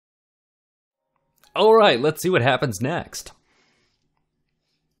Alright, let's see what happens next.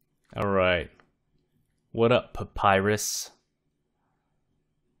 Alright. What up, Papyrus?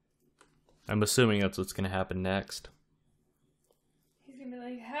 I'm assuming that's what's gonna happen next. He's gonna be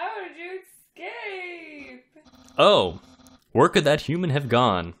like, how did you escape? Oh, where could that human have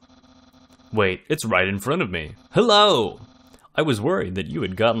gone? Wait, it's right in front of me. Hello! I was worried that you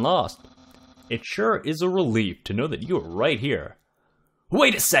had gotten lost. It sure is a relief to know that you are right here.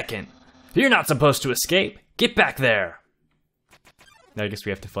 Wait a second! You're not supposed to escape! Get back there! Now I guess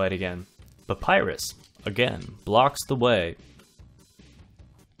we have to fight again. Papyrus, again, blocks the way.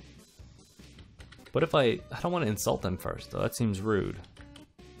 What if I don't want to insult them first, though. That seems rude.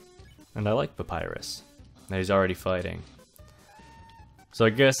 And I like Papyrus. Now he's already fighting. So I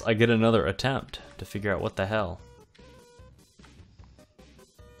guess I get another attempt to figure out what the hell.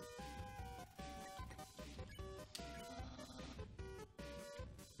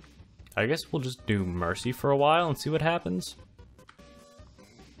 I guess we'll just do Mercy for a while and see what happens.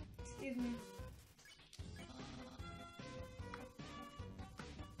 Excuse me.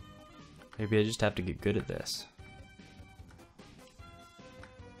 Maybe I just have to get good at this.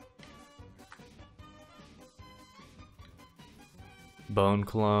 Bone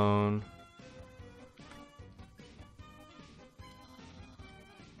clone.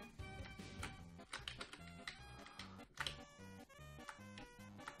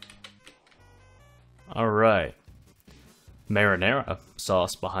 Alright. Marinara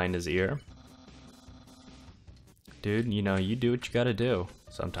sauce behind his ear. Dude, you know, you do what you gotta do.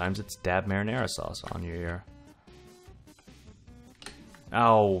 Sometimes it's dab marinara sauce on your ear.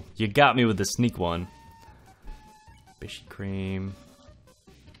 Ow, you got me with the sneak one. Bishy cream.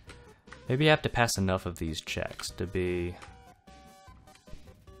 Maybe I have to pass enough of these checks to be...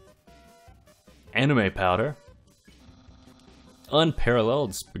 Anime powder.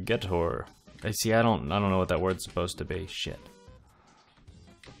 Unparalleled spaghettor. I see, I don't know what that word's supposed to be. Shit.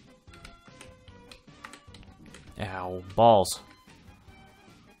 Ow, balls.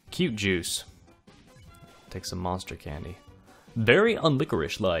 Cute juice. Take some monster candy. Very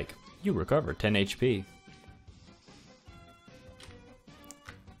unlicorice-like. You recover 10 HP.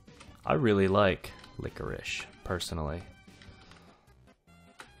 I really like licorice, personally.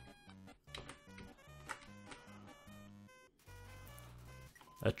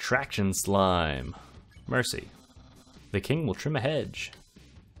 Attraction slime. Mercy. The king will trim a hedge.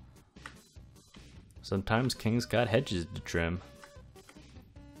 Sometimes kings got hedges to trim.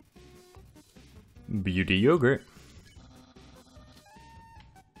 Beauty yogurt.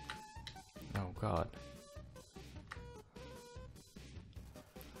 Oh god.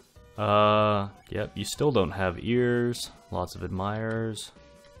 Yep, you still don't have ears. Lots of admirers.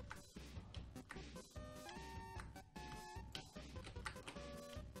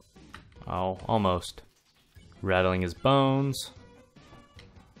 Oh, almost. Rattling his bones.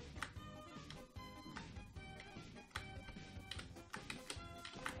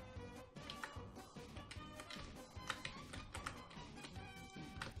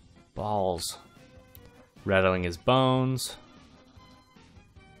 Balls. Rattling his bones.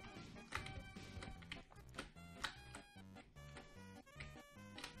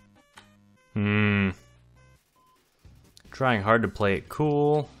 Trying hard to play it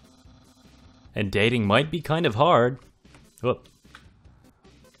cool. And dating might be kind of hard. Whoop.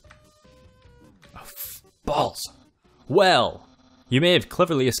 Oh, balls. Well, you may have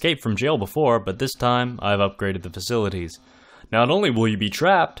cleverly escaped from jail before, but this time I've upgraded the facilities. Not only will you be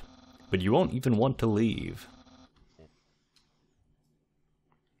trapped, but you won't even want to leave.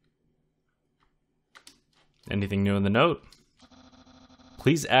 Anything new in the note?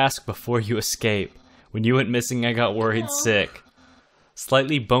 Please ask before you escape. When you went missing, I got worried sick.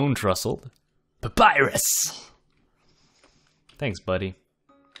 Slightly bone trustled. Papyrus! Thanks, buddy.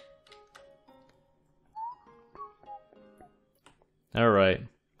 Alright.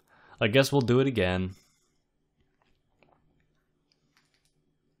 I guess we'll do it again.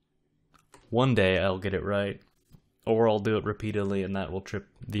 One day I'll get it right. Or I'll do it repeatedly and that will trip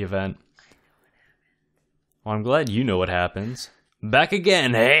the event. Well, I'm glad you know what happens. Back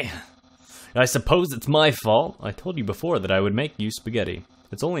again, hey? I suppose it's my fault. I told you before that I would make you spaghetti.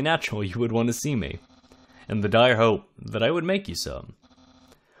 It's only natural you would want to see me. And the dire hope that I would make you some.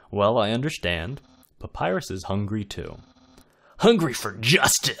 Well, I understand. Papyrus is hungry too. Hungry for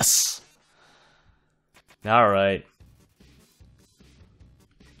justice! Alright.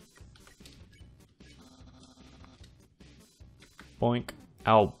 Boink.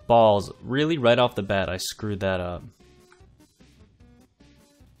 Ow, balls. Really, right off the bat, I screwed that up.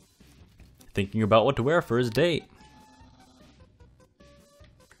 Thinking about what to wear for his date.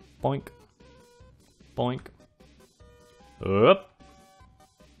 Boink. Boink. Up.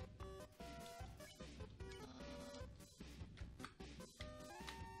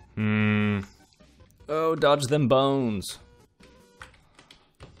 Oh, dodge them bones.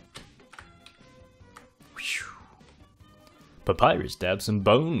 Whew. Papyrus dabs some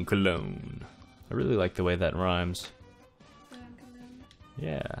bone cologne. I really like the way that rhymes.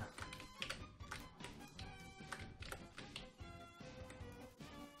 Yeah.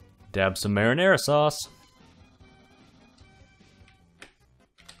 Dab some marinara sauce.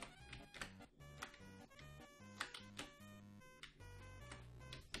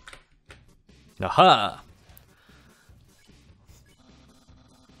 Aha!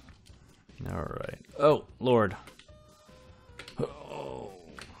 Alright. Oh, Lord. Oh.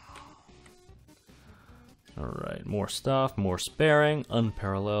 Alright, more stuff, more sparing.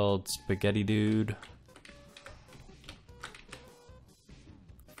 Unparalleled spaghetti dude.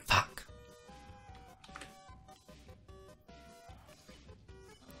 Fuck.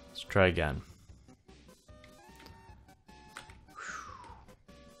 Let's try again.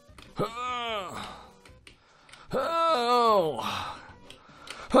 Oh!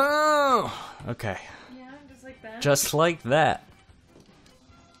 Oh! Okay. Yeah, just like that. Just like that.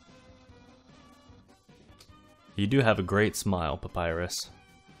 You do have a great smile, Papyrus.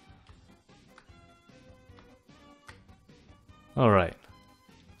 Alright.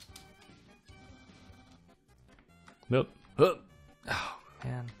 Nope. Oh,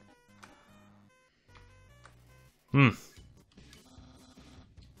 man.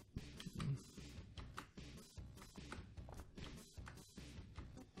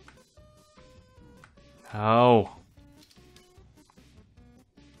 Oh.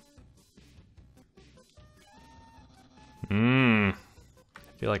 I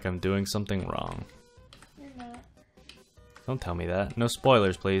feel like I'm doing something wrong. You're not. Don't tell me that. No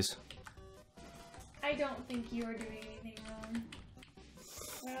spoilers, please. I don't think you are doing anything wrong.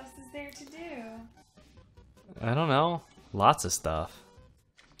 What else is there to do? I don't know. Lots of stuff.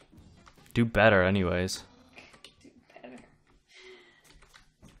 Do better, anyways. Do better.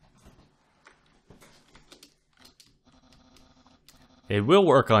 It will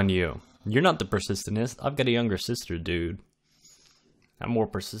work on you. You're not the persistentist. I've got a younger sister, dude. I'm more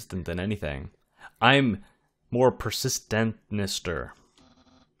persistent than anything. I'm more persistentister.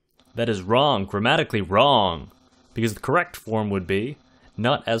 That is wrong, grammatically wrong. Because the correct form would be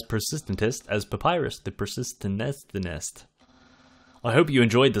not as persistentist as Papyrus, the persistentist. I hope you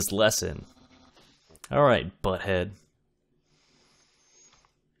enjoyed this lesson. Alright, butthead.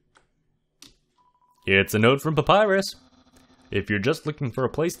 It's a note from Papyrus. If you're just looking for a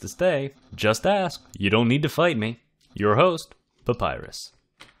place to stay, just ask. You don't need to fight me. Your host, Papyrus.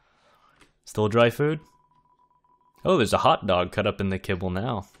 Still dry food? Oh, there's a hot dog cut up in the kibble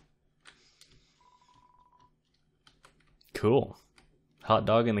now. Cool. Hot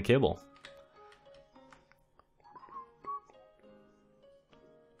dog in the kibble.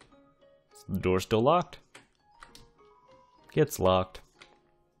 Is the door still locked? It's locked.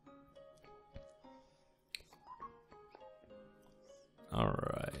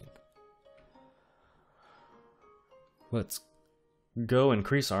 Alright. Let's go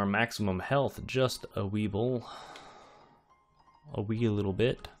increase our maximum health just a weeble. A wee little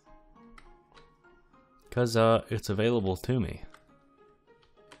bit. Because it's available to me.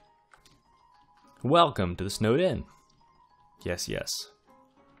 Welcome to the Snowed Inn. Yes, yes.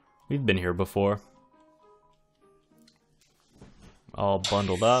 We've been here before. All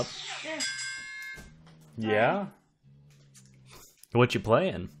bundled up. Yeah? What you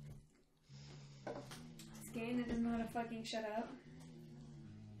playing? This game that doesn't know how to fucking shut up.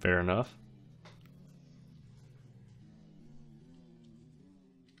 Fair enough.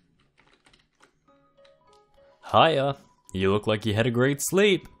 Hiya. You look like you had a great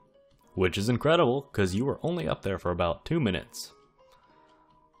sleep. Which is incredible, because you were only up there for about 2 minutes.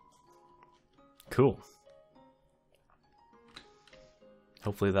 Cool.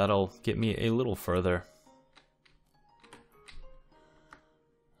 Hopefully that'll get me a little further.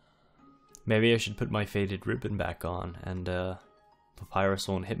 Maybe I should put my faded ribbon back on, and Papyrus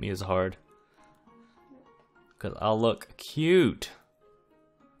won't hit me as hard. Because I'll look cute.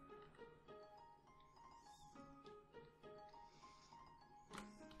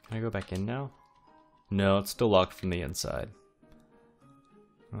 Can I go back in now? No, it's still locked from the inside.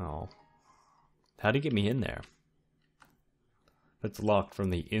 Oh. How'd he get me in there? It's locked from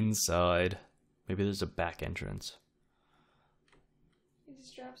the inside. Maybe there's a back entrance. It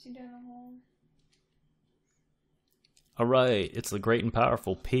just drops you down a hole. Alright, it's the great and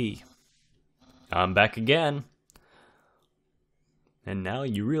powerful P. I'm back again. And now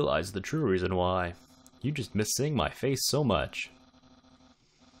you realize the true reason why. You just miss seeing my face so much.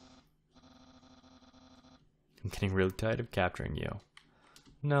 I'm getting really tired of capturing you.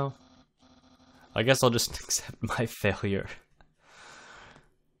 No. I guess I'll just accept my failure.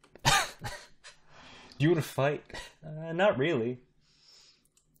 You want to fight? Not really.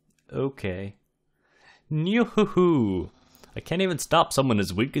 Okay. Yoo-hoo-hoo. I can't even stop someone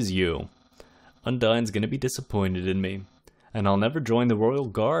as weak as you. Undyne's gonna be disappointed in me, and I'll never join the Royal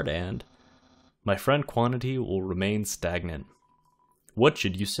Guard, and my friend quantity will remain stagnant. What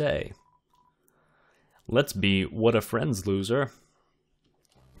should you say? Let's be what a friends, loser.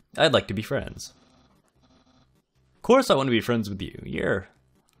 I'd like to be friends. Of course I want to be friends with you. You're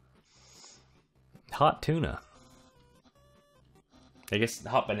hot tuna. I guess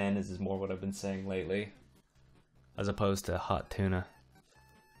hot bananas is more what I've been saying lately, as opposed to hot tuna.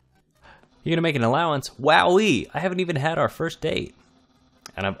 You're gonna make an allowance? Wowee! I haven't even had our first date.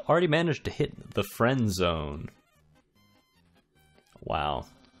 And I've already managed to hit the friend zone. Wow.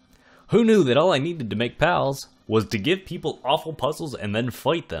 Who knew that all I needed to make pals was to give people awful puzzles and then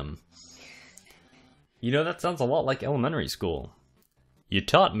fight them? You know, that sounds a lot like elementary school. You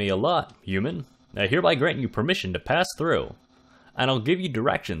taught me a lot, human. I hereby grant you permission to pass through, and I'll give you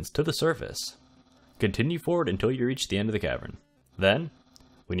directions to the surface. Continue forward until you reach the end of the cavern. Then,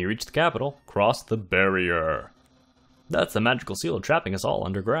 when you reach the capital, cross the barrier. That's the magical seal trapping us all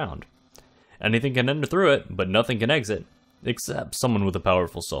underground. Anything can enter through it, but nothing can exit, except someone with a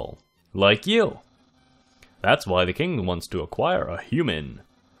powerful soul. Like you. That's why the king wants to acquire a human.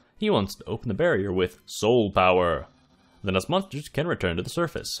 He wants to open the barrier with soul power. Then us monsters can return to the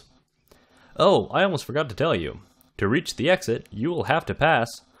surface. Oh, I almost forgot to tell you. To reach the exit, you will have to pass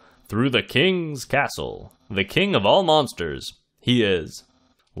through the king's castle. The king of all monsters. He is,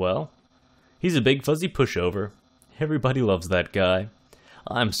 well, he's a big fuzzy pushover. Everybody loves that guy.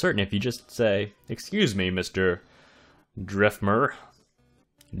 I'm certain if you just say, "Excuse me, Mr. Dreamer.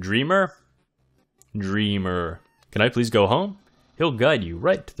 Dreamer? Can I please go home?" He'll guide you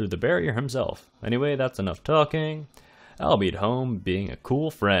right through the barrier himself. Anyway, that's enough talking. I'll be at home being a cool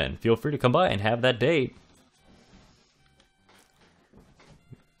friend. Feel free to come by and have that date.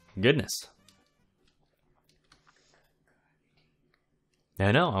 Goodness.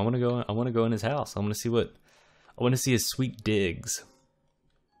 I know. I want to go in his house. I want to see his sweet digs.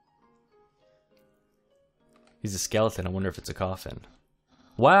 He's a skeleton. I wonder if it's a coffin.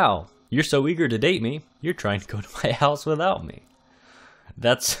 Wow, you're so eager to date me. You're trying to go to my house without me.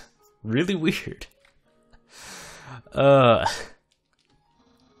 That's really weird. So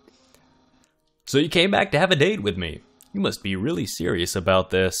you came back to have a date with me. You must be really serious about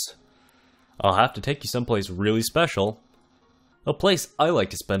this. I'll have to take you someplace really special. A place I like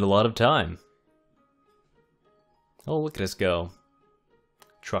to spend a lot of time. Oh, look at us go.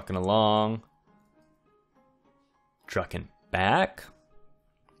 Trucking along. Trucking back.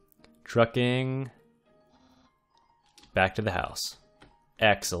 Trucking back to the house.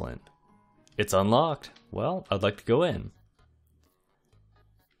 Excellent. It's unlocked. Well, I'd like to go in.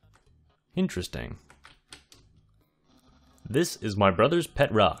 Interesting. This is my brother's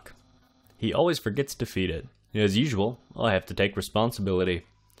pet rock. He always forgets to feed it. As usual, I have to take responsibility.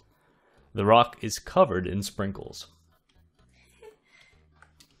 The rock is covered in sprinkles.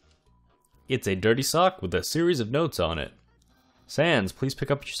 It's a dirty sock with a series of notes on it. Sans, please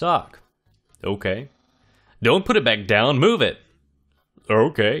pick up your sock. Okay. Don't put it back down, move it.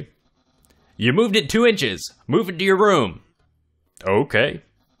 Okay. You moved it 2 inches. Move it to your room. Okay.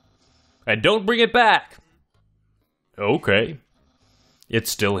 And don't bring it back. Okay.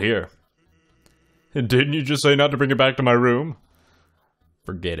 It's still here. Didn't you just say not to bring it back to my room?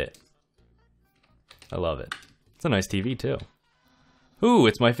 Forget it. I love it. It's a nice TV too. Ooh,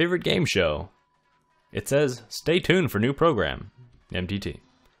 it's my favorite game show. It says, stay tuned for new program. MTT.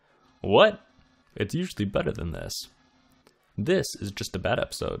 What? It's usually better than this. This is just a bad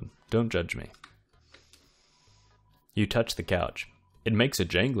episode. Don't judge me. You touch the couch. It makes a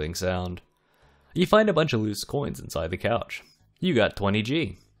jangling sound. You find a bunch of loose coins inside the couch. You got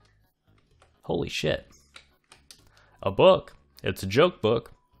 20G. Holy shit. A book. It's a joke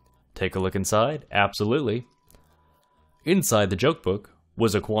book. Take a look inside. Absolutely. Inside the joke book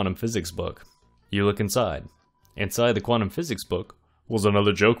was a quantum physics book. You look inside. Inside the quantum physics book was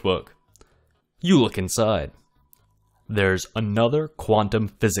another joke book. You look inside. There's another quantum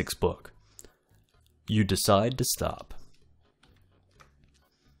physics book. You decide to stop.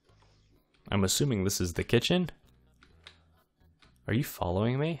 I'm assuming this is the kitchen. Are you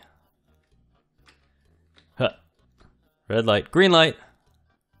following me? Huh. Red light. Green light.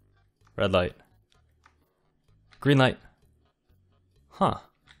 Red light. Green light. Huh.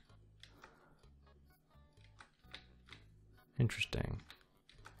 Interesting.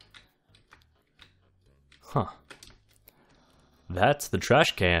 Huh. That's the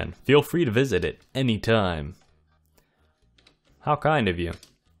trash can. Feel free to visit it anytime. How kind of you.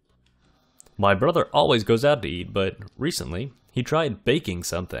 My brother always goes out to eat, but recently he tried baking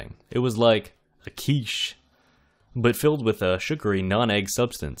something. It was like a quiche, but filled with a sugary non-egg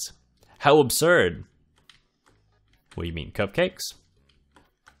substance. How absurd! What do you mean, cupcakes?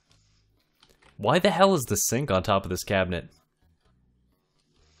 Why the hell is the sink on top of this cabinet?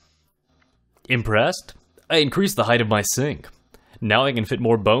 Impressed? I increased the height of my sink. Now I can fit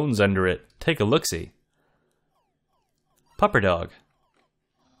more bones under it. Take a look-see. Pupper dog.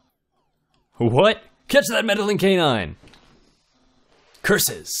 What? Catch that meddling canine!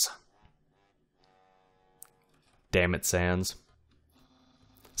 Curses! Damn it, Sans.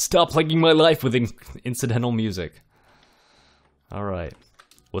 Stop plaguing my life with incidental music. Alright.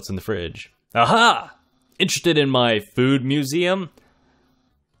 What's in the fridge? Aha! Interested in my food museum?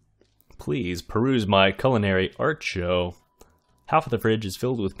 Please peruse my culinary art show. Half of the fridge is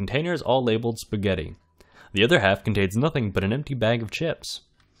filled with containers all labeled spaghetti. The other half contains nothing but an empty bag of chips.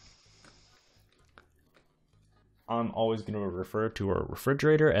 I'm always going to refer to our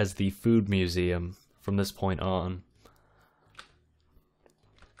refrigerator as the food museum from this point on.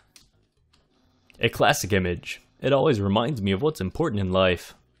 A classic image. It always reminds me of what's important in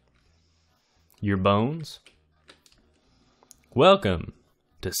life. Your bones? Welcome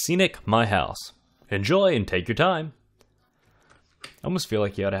to Scenic My House. Enjoy and take your time. I almost feel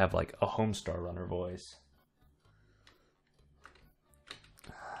like you ought to have like a Homestar Runner voice.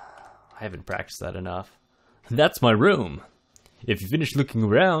 I haven't practiced that enough. That's my room. If you finish looking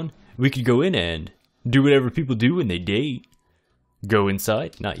around, we could go in and do whatever people do when they date. Go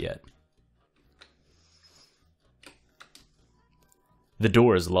inside? Not yet. The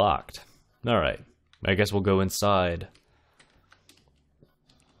door is locked. Alright, I guess we'll go inside.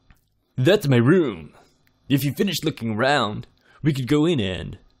 That's my room. If you finish looking around, we could go in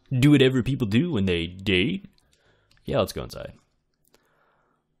and do whatever people do when they date. Yeah, let's go inside.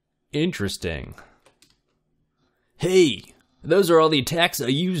 Interesting. Hey, those are all the attacks I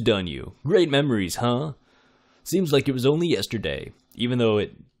used on you. Great memories, huh? Seems like it was only yesterday, even though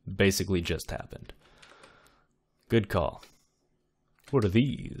it basically just happened. Good call. What are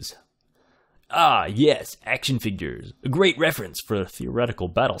these? Ah, yes, action figures. A great reference for theoretical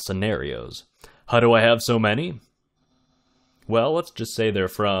battle scenarios. How do I have so many? Well, let's just say they're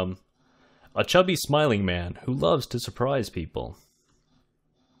from a chubby smiling man who loves to surprise people.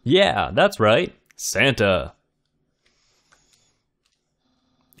 Yeah, that's right. Santa.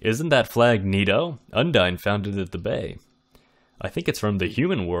 Isn't that flag neato? Undyne found it at the bay. I think it's from the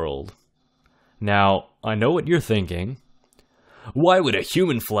human world. Now, I know what you're thinking. Why would a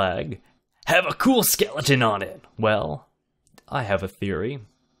human flag have a cool skeleton on it? Well, I have a theory.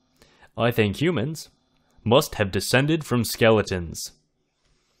 I think humans must have descended from skeletons.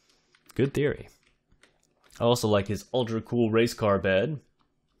 Good theory. I also like his ultra cool race car bed.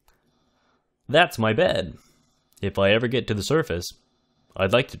 That's my bed. If I ever get to the surface,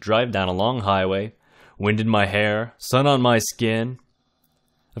 I'd like to drive down a long highway, wind in my hair, sun on my skin.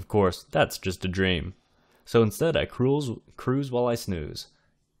 Of course, that's just a dream. So instead, I cruise while I snooze.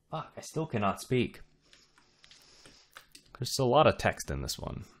 Fuck, I still cannot speak. There's a lot of text in this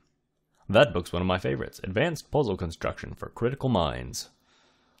one. That book's one of my favorites. Advanced Puzzle Construction for Critical Minds.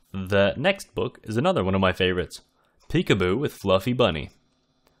 The next book is another one of my favorites. Peekaboo with Fluffy Bunny.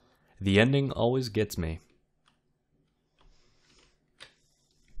 The ending always gets me.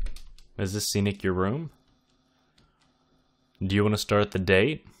 Is this scenic your room? Do you want to start the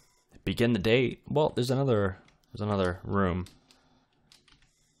date? Begin the date? Well, there's another room.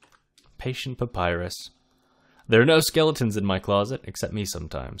 Patient Papyrus. There are no skeletons in my closet, except me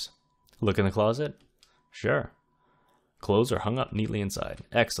sometimes. Look in the closet? Sure. Clothes are hung up neatly inside.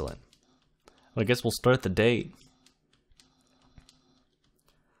 Excellent. Well, I guess we'll start the date.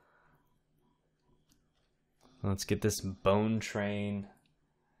 Let's get this bone train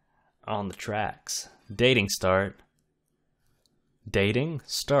on the tracks. Dating start. Dating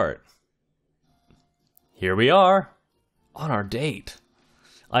start. Here we are on our date.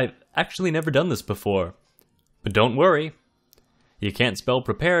 I've actually never done this before, but don't worry. You can't spell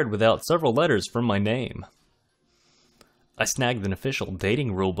prepared without several letters from my name. I snagged an official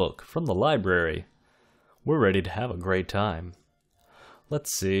dating rulebook from the library. We're ready to have a great time.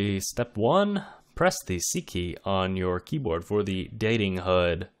 Let's see. Step 1. Press the C key on your keyboard for the dating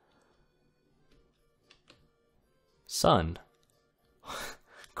HUD. Sun.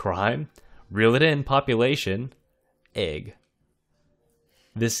 Crime. Reel it in. Population. Egg.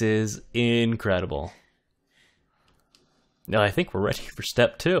 This is incredible. Now I think we're ready for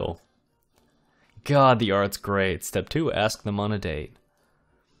step 2. God, the art's great. Step 2, ask them on a date.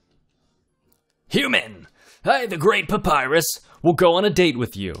 Human! I, the great Papyrus, will go on a date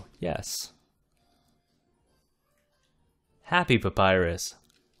with you. Yes. Happy Papyrus.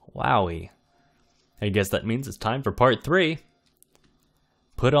 Wowie. I guess that means it's time for part 3.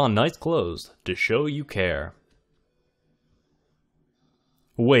 Put on nice clothes to show you care.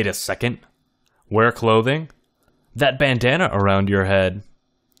 Wait a second. Wear clothing? That bandana around your head.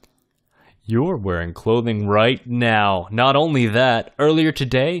 You're wearing clothing right now. Not only that, earlier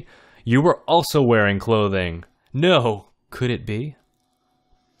today, you were also wearing clothing. No, could it be?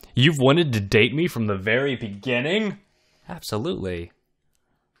 You've wanted to date me from the very beginning? Absolutely.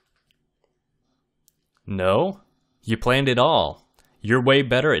 No, you planned it all. You're way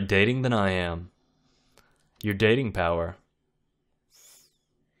better at dating than I am. Your dating power.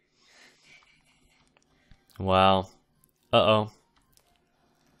 Wow. Uh-oh.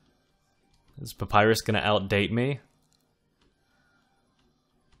 Is Papyrus gonna outdate me?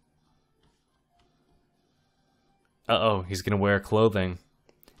 Uh-oh, he's gonna wear clothing.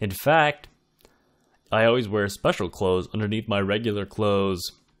 In fact, I always wear special clothes underneath my regular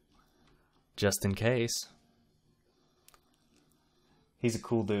clothes. Just in case. He's a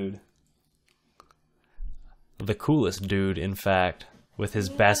cool dude. The coolest dude, in fact, with his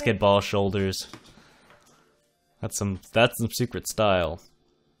basketball shoulders. That's some secret style.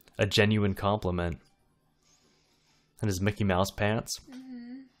 A genuine compliment. And his Mickey Mouse pants.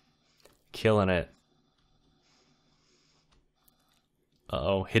 Mm-hmm. Killing it.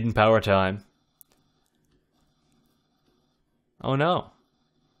 Uh-oh, hidden power time. Oh no.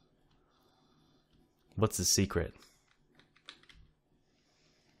 What's his secret?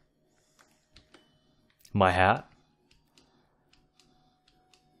 My hat?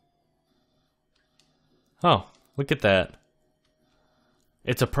 Oh, look at that.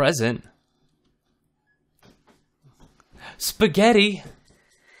 It's a present. Spaghetti!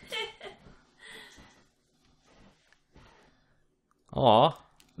 Aw,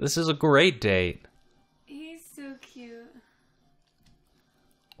 this is a great date. He's so cute.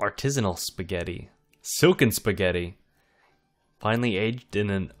 Artisanal spaghetti. Silken spaghetti. Finely aged in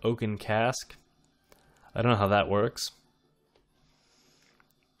an oaken cask. I don't know how that works.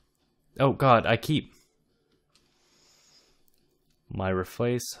 Oh god, My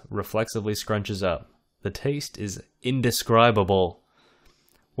face reflexively scrunches up. The taste is indescribable.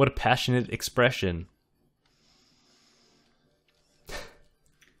 What a passionate expression.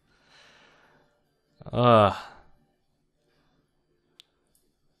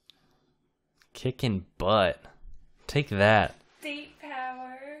 Kicking butt. Take that. Date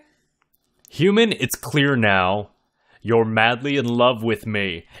power. Human, it's clear now. You're madly in love with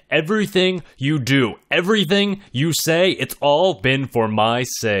me. Everything you do, everything you say, it's all been for my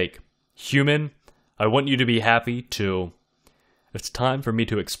sake. Human, I want you to be happy too. It's time for me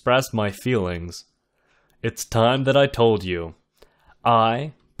to express my feelings. It's time that I told you.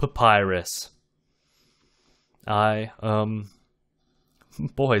 I, Papyrus.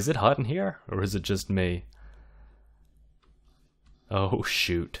 Boy, is it hot in here? Or is it just me? Oh,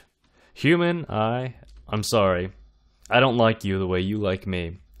 shoot. Human, I'm sorry. I don't like you the way you like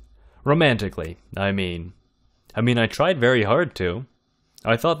me. Romantically, I mean. I tried very hard to.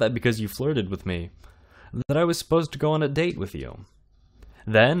 I thought that because you flirted with me, that I was supposed to go on a date with you.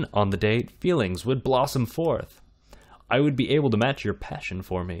 Then, on the date, feelings would blossom forth. I would be able to match your passion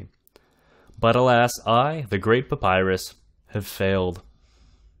for me. But alas, I, the great Papyrus, have failed.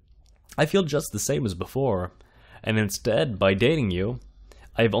 I feel just the same as before, and instead, by dating you,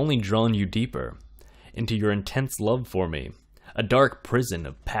 I have only drawn you deeper into your intense love for me, a dark prison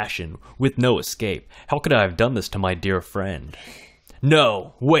of passion with no escape. How could I have done this to my dear friend?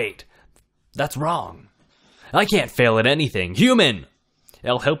 No, wait, that's wrong. I can't fail at anything. Human!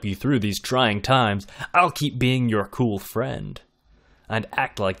 I'll help you through these trying times. I'll keep being your cool friend. And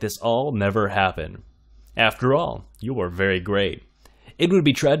act like this all never happened. After all, you are very great. It would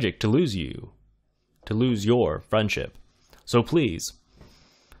be tragic to lose you, to lose your friendship. So please,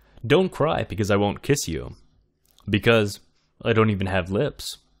 don't cry because I won't kiss you. Because I don't even have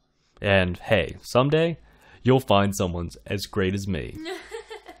lips. And hey, someday, you'll find someone as great as me.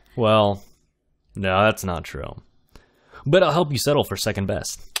 Well, no, that's not true. But I'll help you settle for second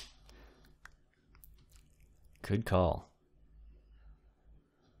best. Good call.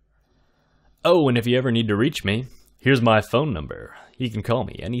 Oh, and if you ever need to reach me, here's my phone number. You can call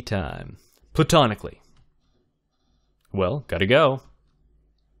me anytime. Platonically. Well, gotta go.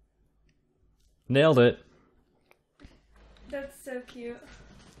 Nailed it. That's so cute.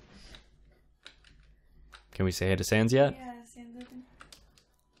 Can we say hey to Sans yet? Yes.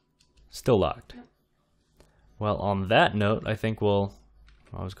 Still locked. Nope. Well, on that note, I think we'll...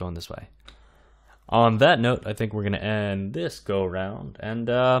 I was going this way. On that note, I think we're going to end this go-round, and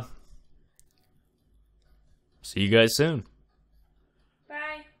see you guys soon.